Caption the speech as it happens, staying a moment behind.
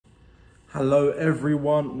Hello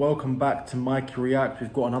everyone, welcome back to Mikey React.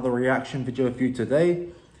 We've got another reaction video for you today.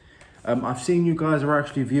 I've seen you guys are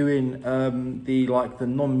actually viewing the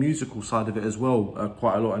non-musical side of it as well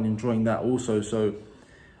quite a lot and enjoying that also. So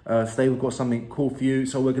today we've got something cool for you.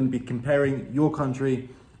 So we're going to be comparing your country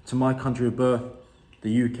to my country of birth,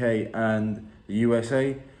 the UK and the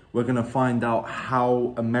USA. We're going to find out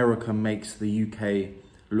how America makes the UK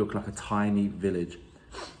look like a tiny village.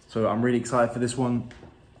 So I'm really excited for this one.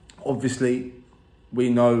 Obviously,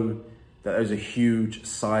 we know that there's a huge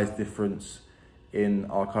size difference in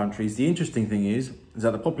our countries. The interesting thing is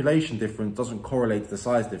that the population difference doesn't correlate to the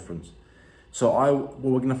size difference. So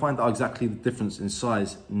we're going to find out exactly the difference in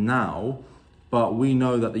size now, but we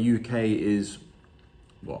know that the UK is,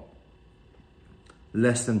 what?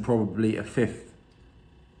 Less than probably a fifth.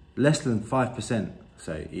 Less than 5%,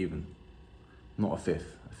 say, even. Not a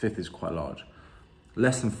fifth. A fifth is quite large.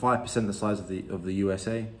 Less than 5% the size of the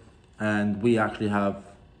USA. And we actually have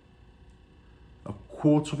a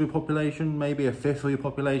quarter of your population, maybe a fifth of your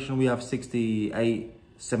population. We have 68,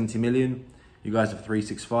 70 million. You guys have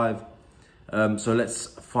 365. So let's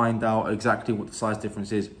find out exactly what the size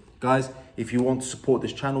difference is. Guys, if you want to support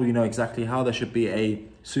this channel, you know exactly how. There should be a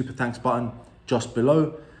super thanks button just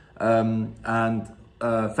below. Failing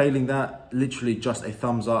that, literally just a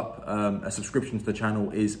thumbs up, a subscription to the channel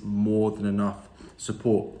is more than enough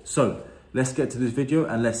support. So let's get to this video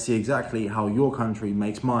and let's see exactly how your country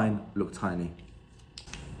makes mine look tiny.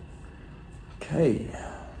 Okay.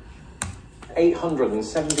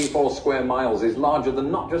 874 square miles is larger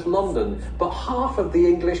than not just London, but half of the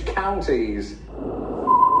English counties.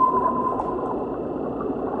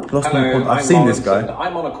 Hello, I've seen this guy.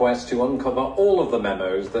 I'm on a quest to uncover all of the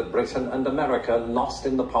memos that Britain and America lost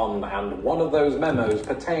in the pond, and one of those memos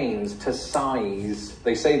pertains to size.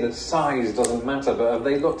 They say that size doesn't matter, but have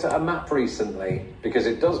they looked at a map recently? Because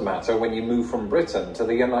it does matter when you move from Britain to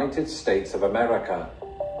the United States of America.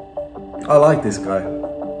 I like this guy.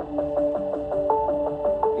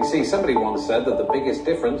 You see, somebody once said that the biggest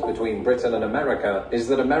difference between Britain and America is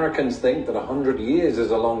that Americans think that 100 years is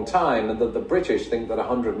a long time and that the British think that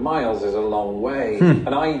 100 miles is a long way. And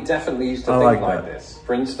I definitely used to think like this.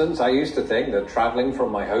 For instance, I used to think that travelling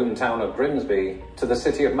from my hometown of Grimsby to the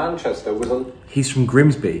city of Manchester was a... He's from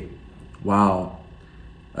Grimsby. Wow.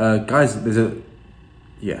 Guys, there's a...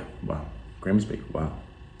 Yeah, wow. Grimsby, wow.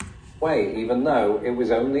 way, even though it was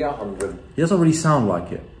only 100. He doesn't really sound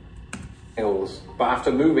like it. But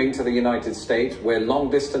after moving to the United States, where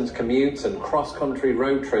long-distance commutes and cross-country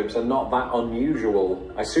road trips are not that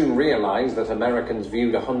unusual, I soon realised that Americans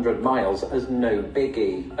viewed 100 miles as no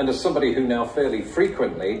biggie. And as somebody who now fairly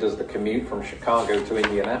frequently does the commute from Chicago to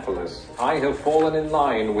Indianapolis, I have fallen in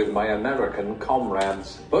line with my American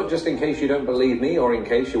comrades. But just in case you don't believe me, or in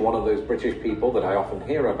case you're one of those British people that I often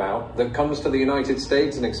hear about, that comes to the United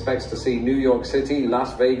States and expects to see New York City,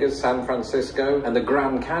 Las Vegas, San Francisco, and the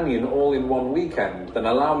Grand Canyon all in one weekend, then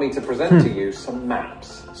allow me to present to you some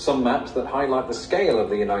maps. Some maps that highlight the scale of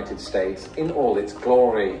the United States in all its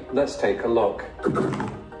glory. Let's take a look.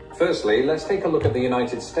 Firstly, let's take a look at the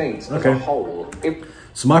United States as a whole.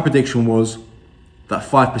 So my prediction was that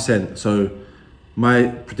 5%. So my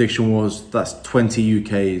prediction was that's 20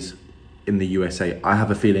 UKs in the USA. I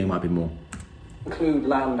have a feeling it might be more. Include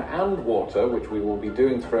land and water, which we will be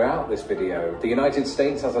doing throughout this video. The United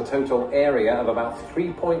States has a total area of about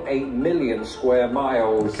 3.8 million square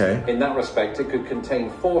miles. In that respect, it could contain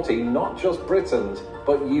 40, not just Britain,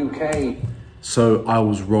 but UK. So I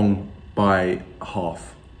was wrong by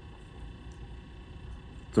half.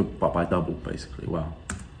 So by double, basically. Wow.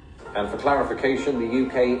 And for clarification, the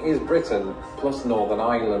UK is Britain plus Northern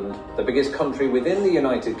Ireland. The biggest country within the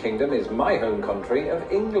United Kingdom is my home country of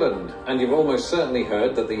England. And you've almost certainly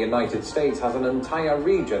heard that the United States has an entire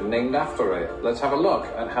region named after it. Let's have a look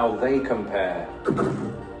at how they compare.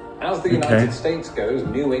 As the United States goes,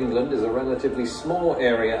 New England is a relatively small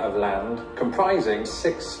area of land comprising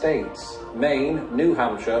 6 states: Maine, New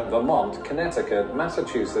Hampshire, Vermont, Connecticut,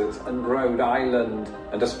 Massachusetts, and Rhode Island.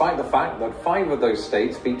 And despite the fact that 5 of those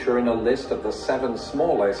states feature in a list of the 7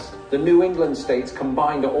 smallest, the New England states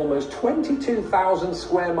combined are almost 22,000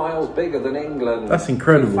 square miles bigger than England. That's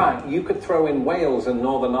incredible. In fact, you could throw in Wales and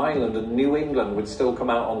Northern Ireland and New England would still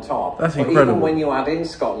come out on top. That's but incredible. Even when you add in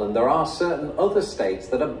Scotland, there are certain other states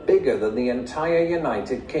that are bigger than the entire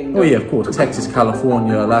United Kingdom. Oh yeah, of course. Texas,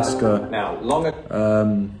 California, Alaska. Now, long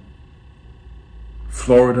ago...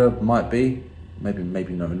 Florida might be. Maybe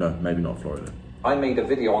not Florida. I made a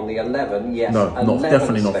video on the 11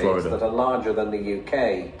 definitely not states Florida, that are larger than the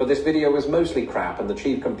UK. But this video was mostly crap, and the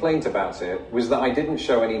chief complaint about it was that I didn't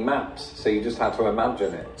show any maps, so you just had to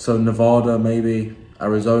imagine it. So Nevada, maybe,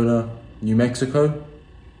 Arizona. New Mexico.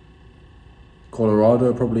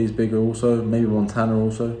 Colorado probably is bigger also. Maybe Montana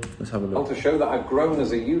also. Let's have a look. Well, to show that I've grown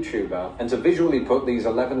as a YouTuber and to visually put these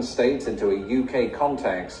 11 states into a UK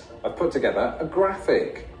context, I've put together a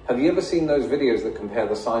graphic. Have you ever seen those videos that compare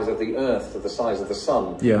the size of the Earth to the size of the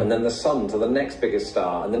Sun? Yeah. And then the Sun to the next biggest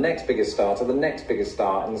star, and the next biggest star to the next biggest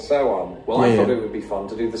star, and so on? Well, I thought it would be fun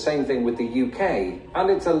to do the same thing with the UK and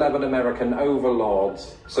its 11 American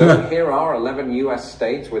overlords. So here are 11 US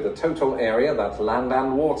states with a total area that's land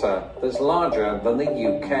and water that's larger than the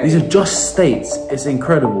UK. These are just states. It's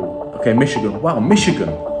incredible. Okay, Michigan. Wow, Michigan.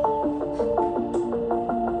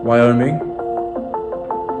 Wyoming.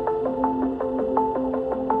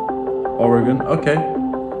 Oregon, okay.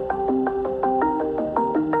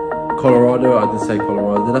 Colorado, I did say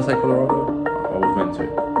Colorado. Did I say Colorado? I was meant to.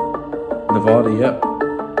 Nevada, yep.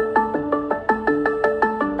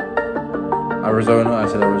 Arizona, I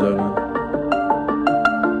said Arizona.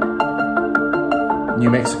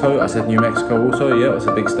 New Mexico, I said New Mexico also, yeah, it's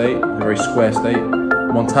a big state, a very square state.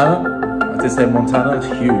 Montana, I did say Montana, it's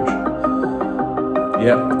huge.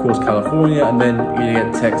 Yeah, of course California, and then you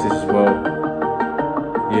get Texas as well.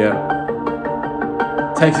 Yeah.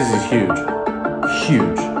 Texas is huge,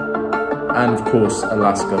 huge. And of course,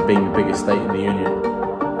 Alaska being the biggest state in the Union.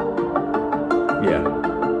 Yeah,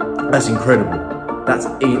 that's incredible. That's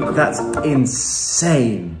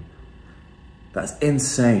insane. That's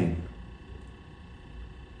insane.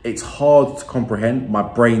 It's hard to comprehend. My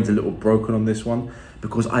brain's a little broken on this one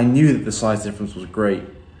because I knew that the size difference was great,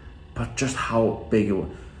 but just how big it was.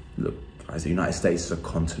 Look, as the United States is a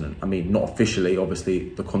continent. I mean, not officially,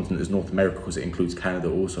 obviously, the continent is North America because it includes Canada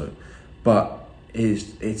also, but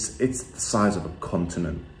it's the size of a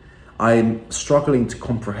continent. I'm struggling to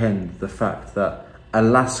comprehend the fact that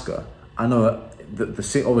Alaska, I know that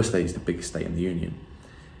obviously it's the biggest state in the Union,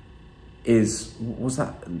 is, was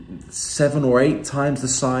that 7 or 8 times the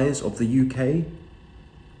size of the UK?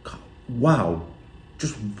 Wow,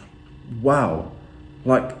 just wow.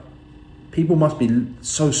 Like, people must be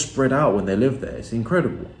so spread out when they live there. It's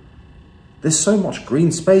incredible. There's so much green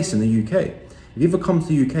space in the UK. If you ever come to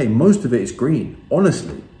the UK, most of it is green.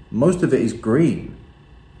 Honestly, most of it is green.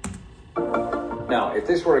 Now, if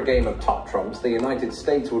this were a game of top trumps, the United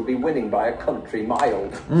States would be winning by a country mile.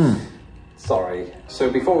 Sorry. So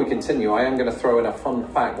before we continue, I am going to throw in a fun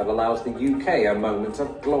fact that allows the UK a moment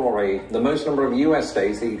of glory. The most number of US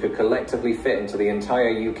states that you could collectively fit into the entire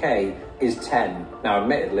UK is 10. Now,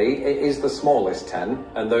 admittedly, it is the smallest 10,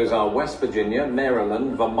 and those are West Virginia,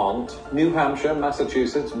 Maryland, Vermont, New Hampshire,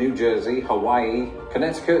 Massachusetts, New Jersey, Hawaii,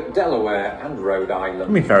 Connecticut, Delaware, and Rhode Island. I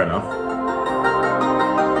mean, fair enough.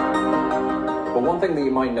 But one thing that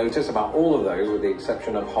you might notice about all of those, with the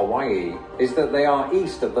exception of Hawaii, is that they are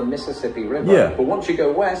east of the Mississippi River. Yeah. But once you go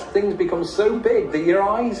west, things become so big that your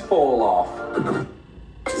eyes fall off.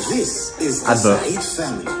 This is the Said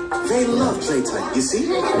family. They love playtime, you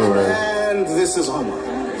see? And this is Homer.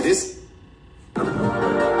 This...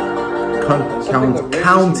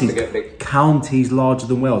 Counties larger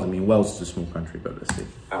than Wales. I mean, Wales is a small country, but let's see.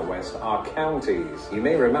 Out west are counties. You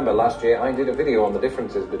may remember last year I did a video on the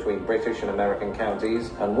differences between British and American counties,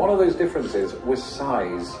 and one of those differences was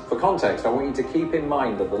size. For context, I want you to keep in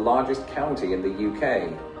mind that the largest county in the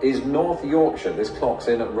UK is North Yorkshire. This clocks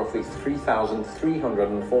in at roughly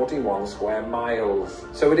 3,341 square miles.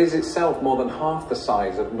 So it is itself more than half the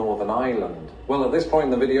size of Northern Ireland. Well, at this point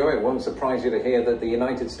in the video, it won't surprise you to hear that the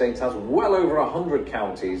United States has well over 100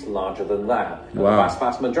 counties larger than that. And wow. The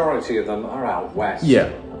vast majority of them are out west. Yeah,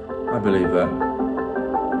 I believe that.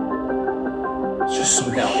 It's just so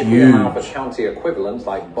now, huge. If we allow for county equivalents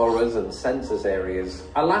like boroughs and census areas,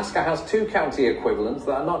 Alaska has 2 county equivalents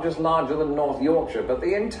that are not just larger than North Yorkshire, but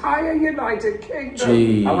the entire United Kingdom.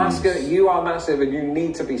 Jeez. Alaska, you are massive and you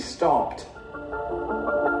need to be stopped.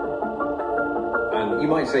 And you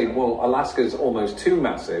might say, well, Alaska's almost too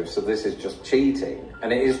massive, so this is just cheating.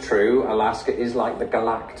 And it is true, Alaska is like the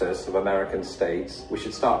Galactus of American states. We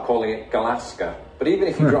should start calling it Galaska. But even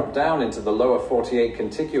if you drop down into the lower 48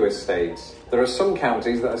 contiguous states, there are some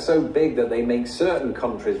counties that are so big that they make certain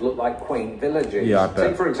countries look like quaint villages. Yeah, I bet.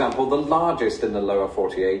 Take, for example, the largest in the lower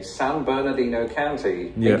 48, San Bernardino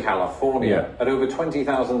County in California. At over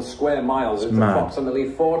 20,000 square miles, it's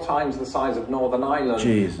approximately 4 times the size of Northern Ireland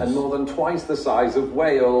and more than twice the size of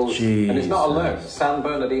Wales. And it's not alone. San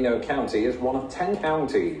Bernardino County is one of 10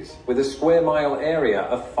 counties with a square mile area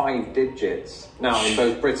of 5 digits. Now, in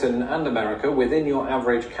both Britain and America, within your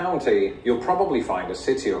average county, you'll probably find a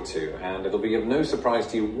city or two, and it'll be of no surprise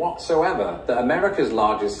to you whatsoever that America's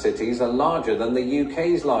largest cities are larger than the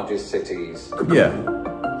UK's largest cities. Yeah.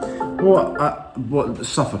 Well,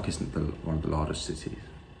 Suffolk isn't one of the largest cities.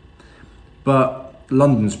 but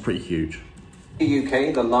London's pretty huge. The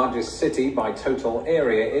UK, the largest city by total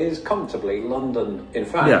area, is comfortably London. In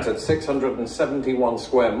fact, at 671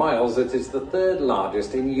 square miles, it is the third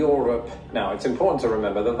largest in Europe. Now, it's important to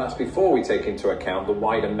remember that that's before we take into account the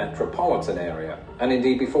wider metropolitan area. And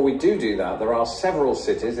indeed, before we do that, there are several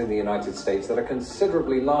cities in the United States that are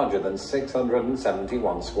considerably larger than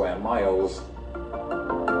 671 square miles.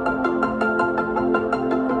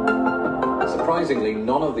 Surprisingly,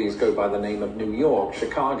 none of these go by the name of New York,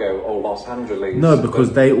 Chicago, or Los Angeles. No,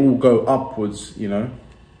 because they all go upwards, you know.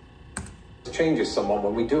 It changes somewhat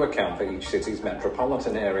when we do account for each city's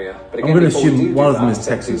metropolitan area. But again, I'm going to assume one of them is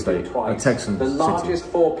Texan state, a Texan city. The largest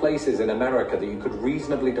 4 places in America that you could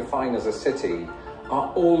reasonably define as a city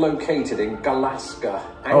are all located in Alaska.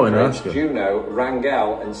 Anchorage, Juneau,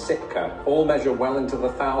 Wrangell, and Sitka all measure well into the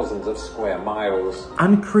thousands of square miles.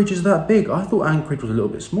 Anchorage is that big? I thought Anchorage was a little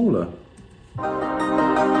bit smaller.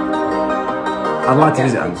 I'd like to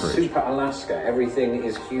visit Anchorage. Super Alaska, everything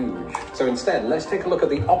is huge. So instead, let's take a look at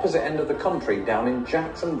the opposite end of the country, down in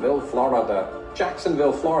Jacksonville, Florida.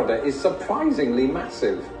 Jacksonville, Florida is surprisingly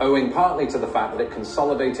massive, owing partly to the fact that it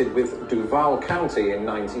consolidated with Duval County in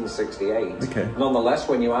 1968. Okay. Nonetheless,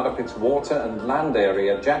 when you add up its water and land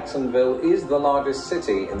area, Jacksonville is the largest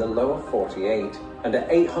city in the lower 48. And at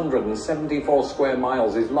 874 square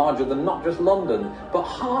miles is larger than not just London, but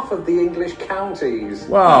half of the English counties.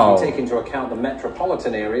 Wow. If you take into account the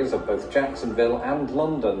metropolitan areas of both Jacksonville and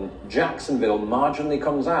London, Jacksonville marginally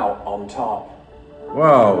comes out on top.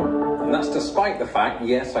 Wow. And that's despite the fact,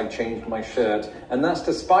 yes, I changed my shirt, and that's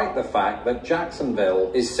despite the fact that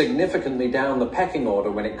Jacksonville is significantly down the pecking order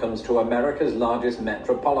when it comes to America's largest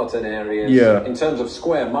metropolitan areas. Yeah. In terms of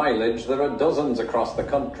square mileage, there are dozens across the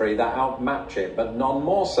country that outmatch it, but none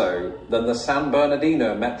more so than the San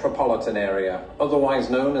Bernardino metropolitan area, otherwise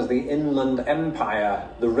known as the Inland Empire.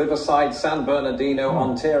 The Riverside San Bernardino,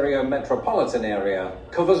 Ontario metropolitan area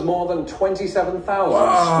covers more than 27,000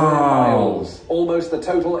 square miles, almost the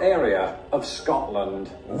total area of Scotland.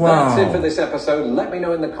 Wow. That's it for this episode. Let me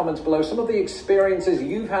know in the comments below some of the experiences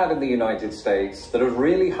you've had in the United States that have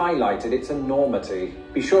really highlighted its enormity.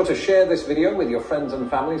 Be sure to share this video with your friends and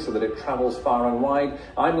family so that it travels far and wide.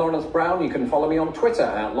 I'm Lawrence Brown. You can follow me on Twitter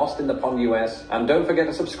at LostInThePondUS. And don't forget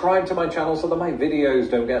to subscribe to my channel so that my videos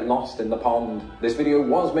don't get lost in the pond. This video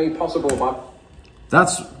was made possible by...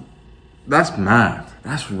 That's mad.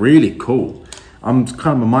 That's really cool. My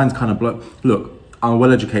mind's kind of blown. Look, I'm a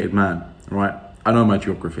well-educated man, right? I know my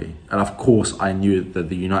geography, and of course I knew that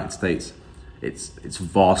the United States, it's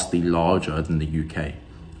vastly larger than the UK.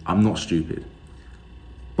 I'm not stupid.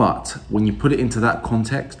 But when you put it into that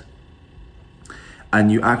context,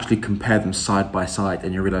 and you actually compare them side by side,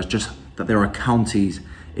 and you realize just that there are counties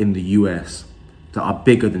in the US that are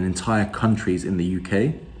bigger than entire countries in the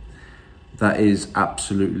UK, that is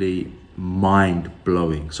absolutely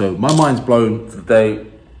mind-blowing. So my mind's blown today.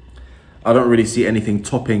 I don't really see anything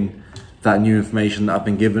topping that new information that I've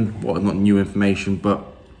been given. Well, not new information, but,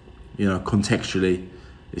 you know, contextually,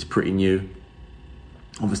 it's pretty new.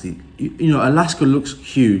 Obviously, you know, Alaska looks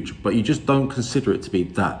huge, but you just don't consider it to be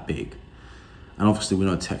that big. And obviously, we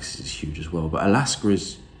know Texas is huge as well. But Alaska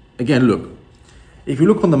is, again, look, if you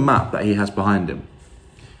look on the map that he has behind him,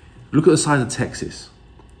 look at the size of Texas.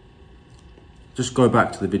 Just go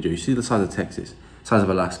back to the video. You see the size of Texas, size of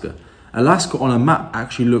Alaska. Alaska on a map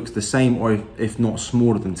actually looks the same, or if not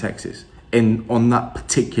smaller than Texas on that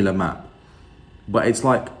particular map. But it's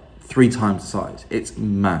like 3 times the size. It's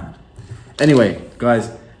mad. Anyway, guys,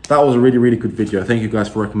 that was a really, really good video. Thank you guys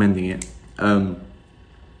for recommending it.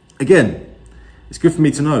 Again, it's good for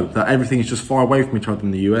me to know that everything is just far away from each other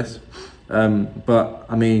in the US. But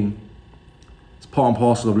I mean, it's part and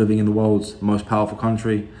parcel of living in the world's most powerful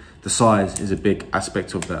country. The size is a big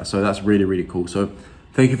aspect of that. So that's really, really cool. So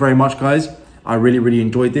thank you very much, guys. I really, really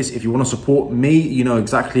enjoyed this. If you want to support me, you know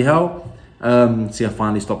exactly how. See, I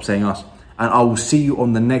finally stopped saying us. And I will see you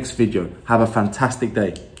on the next video. Have a fantastic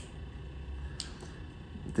day.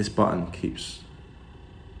 This button keeps...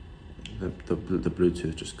 The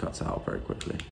Bluetooth just cuts out very quickly.